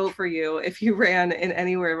I would vote for you if you ran in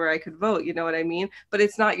anywhere where I could vote, you know what I mean? But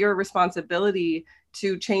it's not your responsibility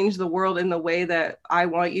to change the world in the way that I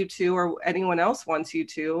want you to or anyone else wants you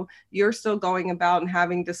to. You're still going about and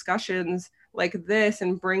having discussions like this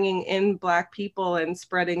and bringing in Black people and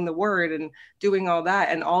spreading the word and doing all that.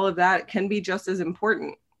 And all of that can be just as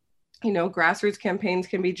important. Grassroots campaigns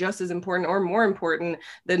can be just as important or more important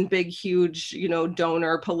than big, huge,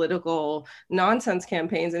 donor political nonsense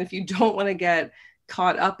campaigns. And if you don't want to get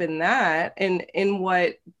caught up in that and in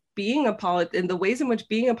what being in the ways in which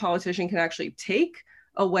being a politician can actually take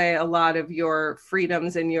away a lot of your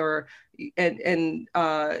freedoms and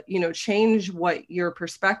change what your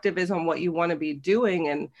perspective is on what you want to be doing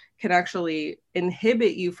and can actually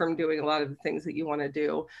inhibit you from doing a lot of the things that you want to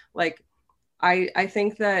do. Like, I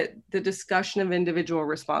think that the discussion of individual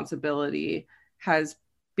responsibility has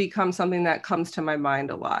become something that comes to my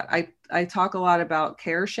mind a lot. I talk a lot about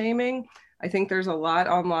care shaming. I think there's a lot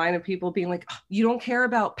online of people being like, oh, you don't care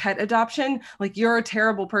about pet adoption? Like, you're a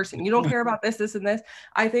terrible person. You don't care about this, and this.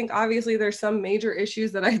 I think obviously there's some major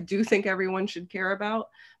issues that I do think everyone should care about,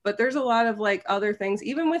 but there's a lot of like other things,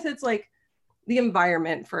 even with it's like the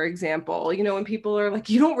environment, for example, when people are like,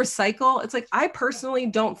 you don't recycle. It's like, I personally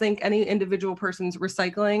don't think any individual person's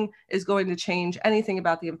recycling is going to change anything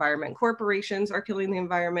about the environment. Corporations are killing the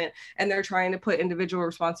environment and they're trying to put individual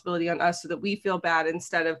responsibility on us so that we feel bad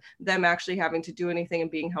instead of them actually having to do anything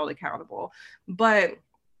and being held accountable. But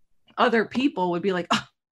other people would be like, oh,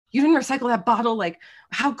 you didn't recycle that bottle. Like,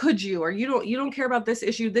 how could you? Or you don't care about this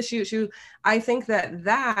issue. I think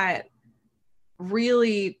that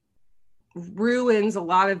really ruins a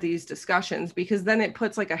lot of these discussions, because then it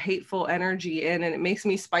puts like a hateful energy in and it makes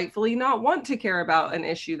me spitefully not want to care about an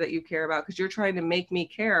issue that you care about because you're trying to make me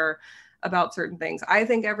care about certain things. I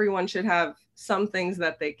think everyone should have some things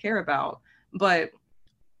that they care about, but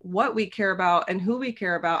what we care about and who we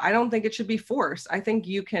care about, I don't think it should be forced. I think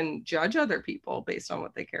you can judge other people based on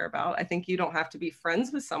what they care about. I think you don't have to be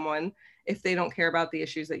friends with someone if they don't care about the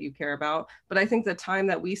issues that you care about. But I think the time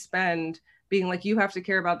that we spend being like, you have to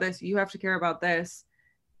care about this, you have to care about this,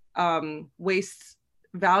 wastes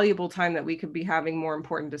valuable time that we could be having more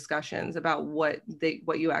important discussions about what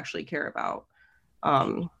you actually care about.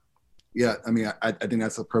 Yeah, I mean, I think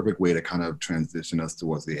that's a perfect way to kind of transition us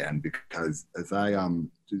towards the end, because as I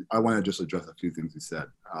want to just address a few things you said.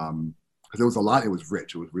 Because there was a lot, it was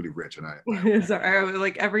rich, it was really rich. And I sorry,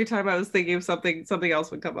 like every time I was thinking of something else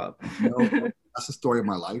would come up. That's the story of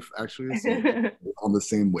my life, actually. So on the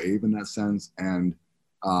same wave in that sense. And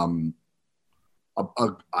I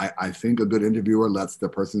think a good interviewer lets the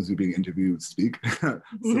persons who are being interviewed speak. So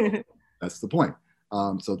that's the point.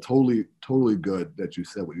 So totally good that you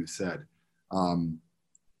said what you said.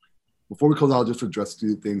 Before we close, I'll just address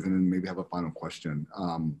 2 things and then maybe have a final question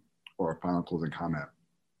or a final closing comment.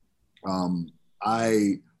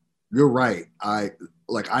 You're right. I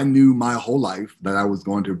knew my whole life that I was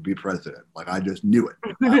going to be president. Like, I just knew it.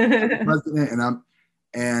 I was president,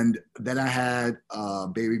 and then I had a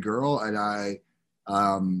baby girl, and I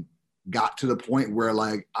got to the point where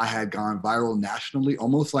like I had gone viral nationally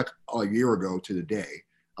almost like a year ago to the day,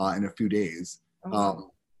 in a few days.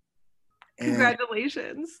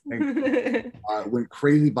 Congratulations. Went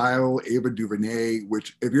crazy viral. Ava DuVernay,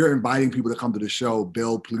 which if you're inviting people to come to the show,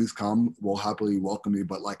 Bill, please come. We'll happily welcome you.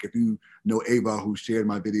 But like, if you know Ava, who shared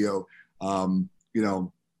my video,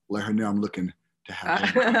 let her know I'm looking to have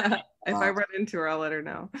her. If I run into her, I'll let her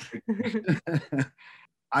know.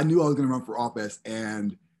 I knew I was going to run for office,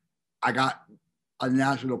 and I got a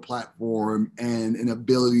national platform and an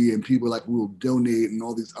ability, and people like will donate and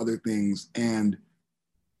all these other things. And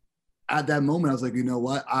at that moment, I was like, you know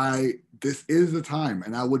what, this is the time,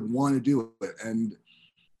 and I would want to do it, and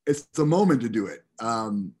it's the moment to do it.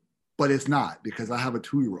 But it's not, because I have a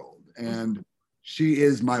 2-year-old, and she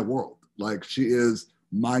is my world. Like, she is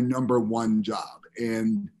my number one job.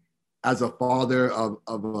 And as a father of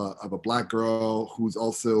a Black girl who's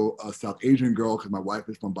also a South Asian girl, because my wife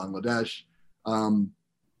is from Bangladesh,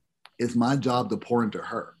 it's my job to pour into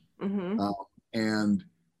her. And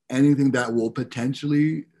anything that will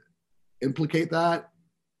potentially implicate that,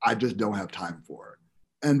 I just don't have time for.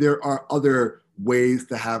 And there are other ways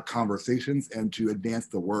to have conversations and to advance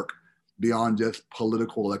the work beyond just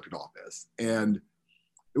political elected office. And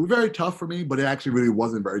it was very tough for me, but it actually really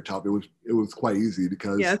wasn't very tough. It was quite easy,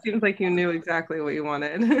 because yeah, it seems like you knew exactly what you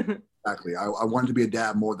wanted. exactly, I wanted to be a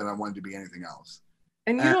dad more than I wanted to be anything else.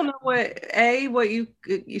 And you don't know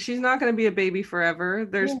she's not going to be a baby forever.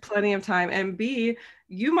 There's plenty of time. And B,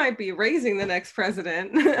 you might be raising the next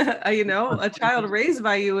president. You know, a child raised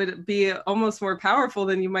by you would be almost more powerful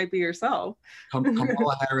than you might be yourself.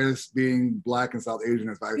 Kamala Harris being Black and South Asian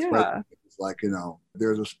as vice president, it's like, you know,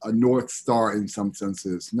 there's a North Star in some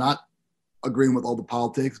senses. Not agreeing with all the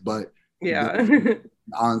politics, but it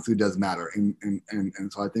honestly does matter. And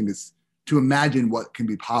so I think it's, to imagine what can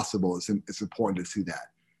be possible, it's important to see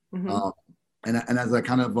that. And as I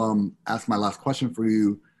kind of ask my last question for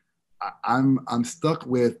you, I'm stuck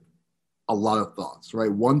with a lot of thoughts,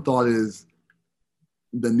 right? One thought is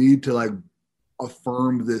the need to like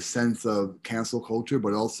affirm this sense of cancel culture,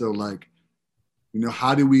 but also like, you know,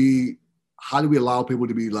 how do we allow people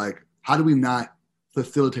to be like, how do we not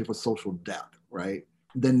facilitate for social death, right?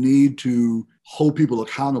 The need to hold people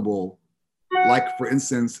accountable, like for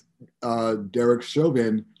instance, Derek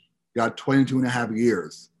Chauvin got 22 and a half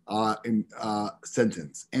years in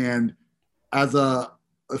sentence. And as a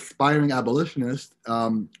aspiring abolitionist,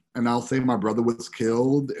 and I'll say my brother was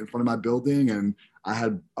killed in front of my building, and I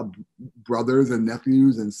had brothers and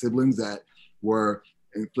nephews and siblings that were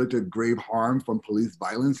inflicted grave harm from police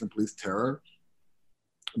violence and police terror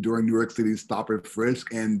during New York City's stop and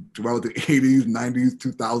frisk and throughout the 80s, 90s,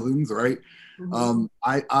 2000s, right?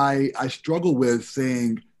 I struggle with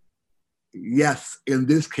saying, yes, in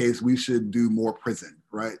this case, we should do more prison,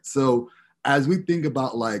 right? So as we think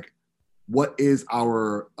about like, what is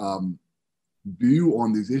our view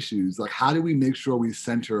on these issues? Like, how do we make sure we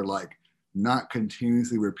center like not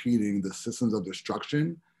continuously repeating the systems of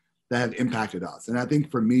destruction that have impacted us? And I think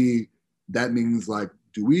for me, that means like,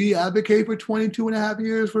 do we advocate for 22 and a half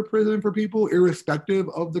years for prison for people, irrespective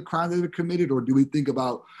of the crime they've committed? Or do we think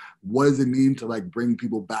about what does it mean to like bring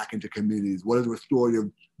people back into communities? What does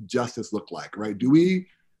restorative justice look like, right? Do we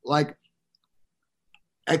like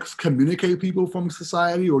excommunicate people from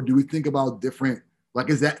society, or do we think about different, like,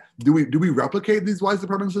 is that, do we replicate these white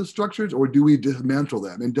supremacist structures, or do we dismantle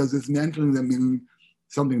them? And does dismantling them mean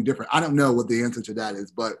something different? I don't know what the answer to that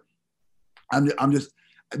is, but I'm just,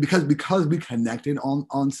 because we connected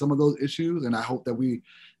on some of those issues, and I hope that we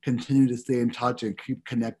continue to stay in touch and keep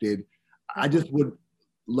connected. I just would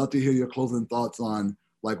love to hear your closing thoughts on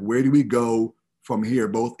like, where do we go from here,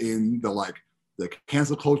 both in the like the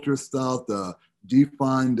cancel culture stuff, the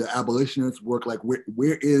defund, the abolitionist work, like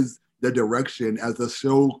where is the direction as the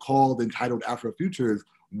show called entitled Afrofutures?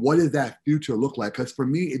 What does that future look like? Because for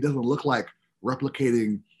me, it doesn't look like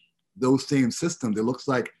replicating those same systems. It looks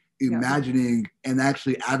like imagining and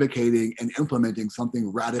actually advocating and implementing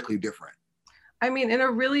something radically different. I mean, in a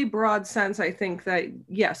really broad sense, I think that,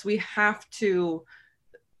 yes, we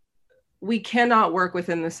cannot work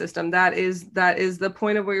within the system. That is the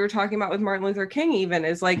point of what you were talking about with Martin Luther King, even,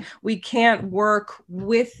 is like, we can't work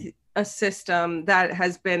with a system that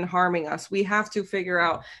has been harming us. We have to figure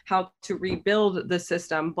out how to rebuild the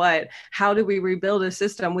system, but how do we rebuild a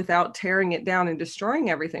system without tearing it down and destroying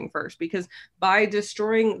everything first? Because by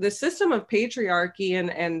destroying the system of patriarchy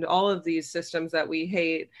and all of these systems that we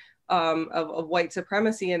hate, of white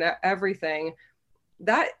supremacy and everything,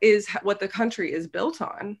 that is what the country is built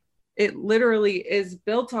on. It literally is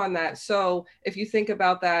built on that. So if you think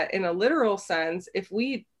about that in a literal sense, if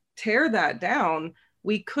we tear that down,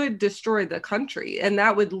 we could destroy the country, and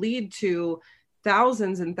that would lead to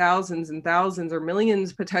thousands and thousands and thousands, or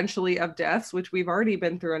millions potentially, of deaths, which we've already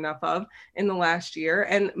been through enough of in the last year.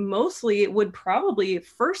 And mostly it would probably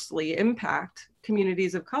firstly impact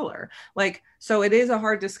communities of color. Like, so it is a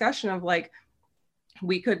hard discussion of like,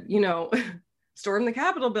 we could, you know, storm the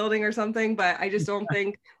Capitol building or something, but I just don't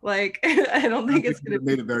think like, I don't think it's going to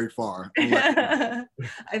made it very far. I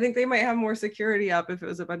think they might have more security up if it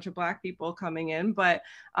was a bunch of Black people coming in. But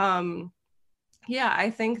yeah, I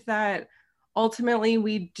think that ultimately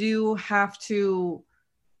we do have to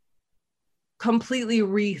completely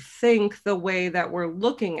rethink the way that we're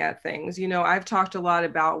looking at things. You know, I've talked a lot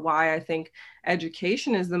about why I think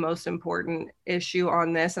education is the most important issue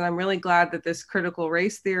on this. And I'm really glad that this critical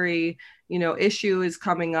race theory, you know, issue is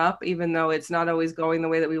coming up, even though it's not always going the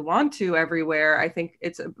way that we want to everywhere. I think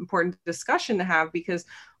it's an important discussion to have, because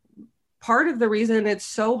part of the reason it's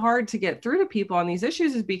so hard to get through to people on these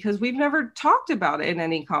issues is because we've never talked about it in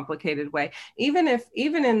any complicated way. Even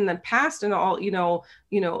in the past and all,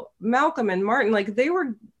 Malcolm and Martin, like, they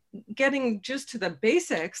were getting just to the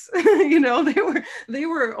basics. They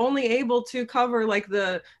were only able to cover like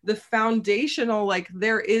the foundational, like,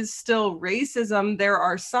 there is still racism, there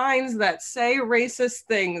are signs that say racist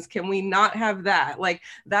things, can we not have that? Like,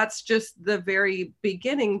 that's just the very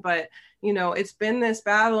beginning. But it's been this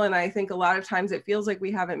battle, and I think a lot of times it feels like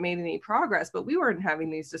we haven't made any progress, but we weren't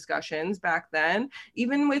having these discussions back then.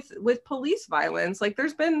 Even with police violence, like,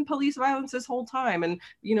 there's been police violence this whole time, and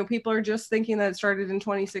people are just thinking that it started in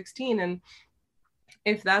 2016. And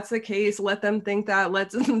if that's the case, let them think that.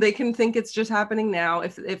 They can think it's just happening now.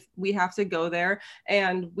 If we have to go there,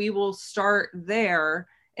 and we will start there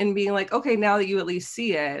and being like, okay, now that you at least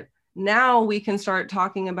see it, now we can start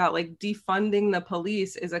talking about, like, defunding the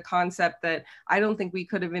police is a concept that I don't think we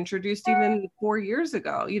could have introduced even 4 years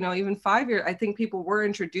ago, even 5 years. I think people were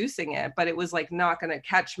introducing it, but it was like not going to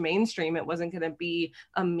catch mainstream. It wasn't going to be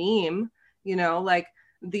a meme, like,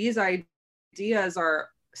 these ideas are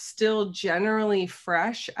still generally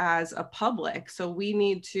fresh as a public. So we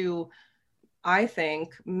need to, I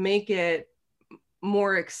think, make it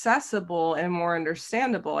more accessible and more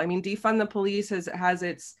understandable. I mean, defund the police has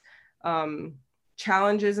its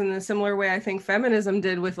challenges in a similar way I think feminism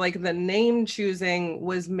did, with like the name choosing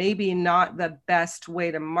was maybe not the best way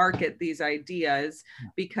to market these ideas,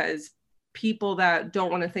 because people that don't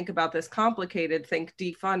want to think about this complicated think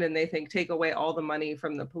defund, and they think take away all the money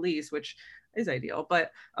from the police, which is ideal, but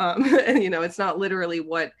it's not literally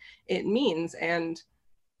what it means. And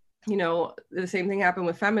the same thing happened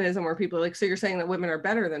with feminism, where people are like, so you're saying that women are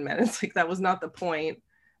better than men? It's like, that was not the point.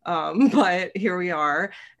 But here we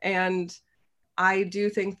are. And I do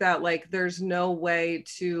think that, like, there's no way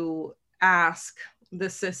to ask the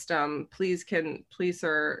system, please,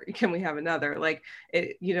 sir, can we have another? Like,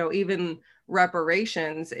 even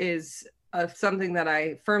reparations is something that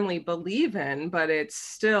I firmly believe in, but it's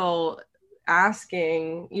still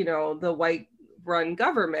asking, the white run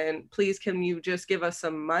government, please, can you just give us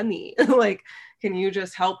some money? Like, can you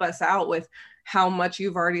just help us out with how much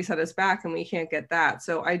you've already set us back, and we can't get that.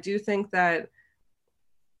 So I do think that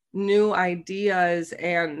new ideas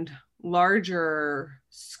and larger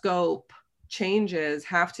scope changes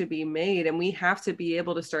have to be made, and we have to be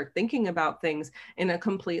able to start thinking about things in a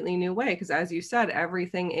completely new way, because as you said,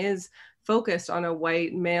 everything is focused on a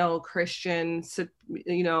white male Christian,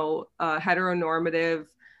 heteronormative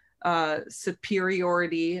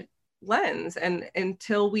superiority lens. And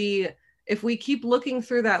if we keep looking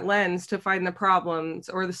through that lens to find the problems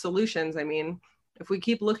or the solutions, if we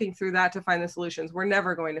keep looking through that to find the solutions, we're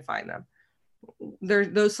never going to find them.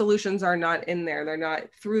 Those solutions are not in there. They're not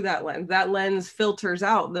through that lens. That lens filters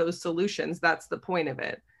out those solutions. That's the point of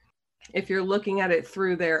it. If you're looking at it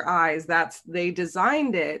through their eyes, they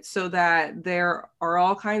designed it so that there are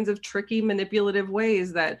all kinds of tricky, manipulative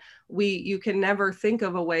ways that you can never think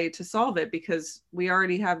of a way to solve it, because we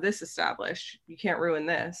already have this established. You can't ruin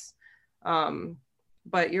this.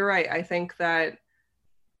 But you're right.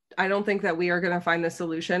 I don't think that we are going to find the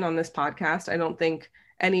solution on this podcast. I don't think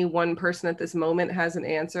any one person at this moment has an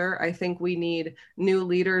answer. I think we need new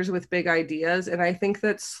leaders with big ideas. And I think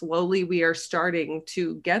that slowly we are starting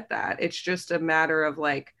to get that. It's just a matter of,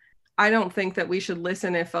 like, I don't think that we should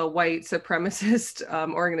listen if a white supremacist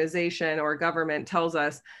organization or government tells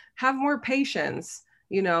us, have more patience,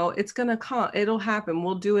 it's going to come, it'll happen,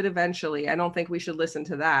 we'll do it eventually. I don't think we should listen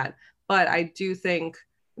to that. But I do think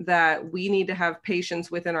that we need to have patience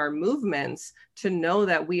within our movements to know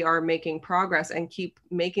that we are making progress, and keep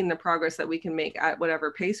making the progress that we can make at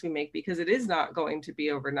whatever pace we make, because it is not going to be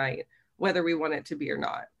overnight, whether we want it to be or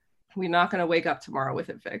not. We're not going to wake up tomorrow with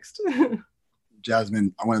it fixed.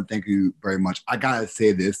 Jasmine, I want to thank you very much. I gotta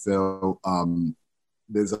say this though,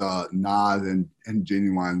 there's a Nas and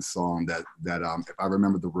Genuine song that if I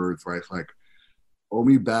remember the words right, it's like, owe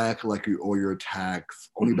me back like you owe your tax,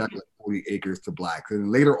 owe me back like 40 acres to blacks. And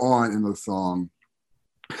later on in the song,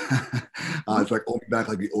 it's like, owe me back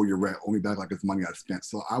like you owe your rent, owe me back like it's money I spent.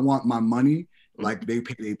 So I want my money like they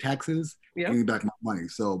pay their taxes, pay me back my money.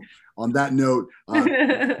 So on that note,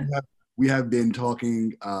 We have been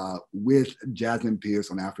talking with Jasmine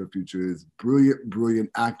Pierce on Afrofutures,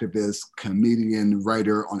 brilliant activist, comedian,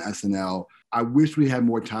 writer on SNL. I wish we had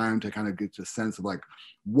more time to kind of get a sense of like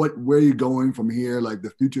where you're going from here. Like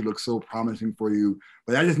the future looks so promising for you,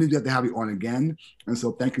 but I just need to have you on again. And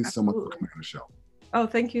so thank you so much for coming on the show. Oh,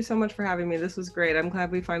 thank you so much for having me. This was great. I'm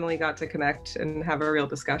glad we finally got to connect and have a real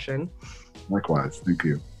discussion. Likewise. Thank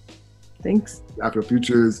you. Thanks.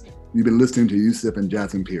 Afrofutures, you've been listening to Yusuf and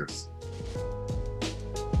Jasmine Pierce.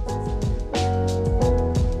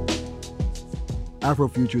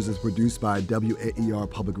 Afrofutures is produced by WAER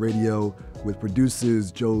Public Radio with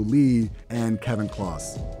producers Joe Lee and Kevin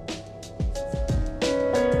Kloss.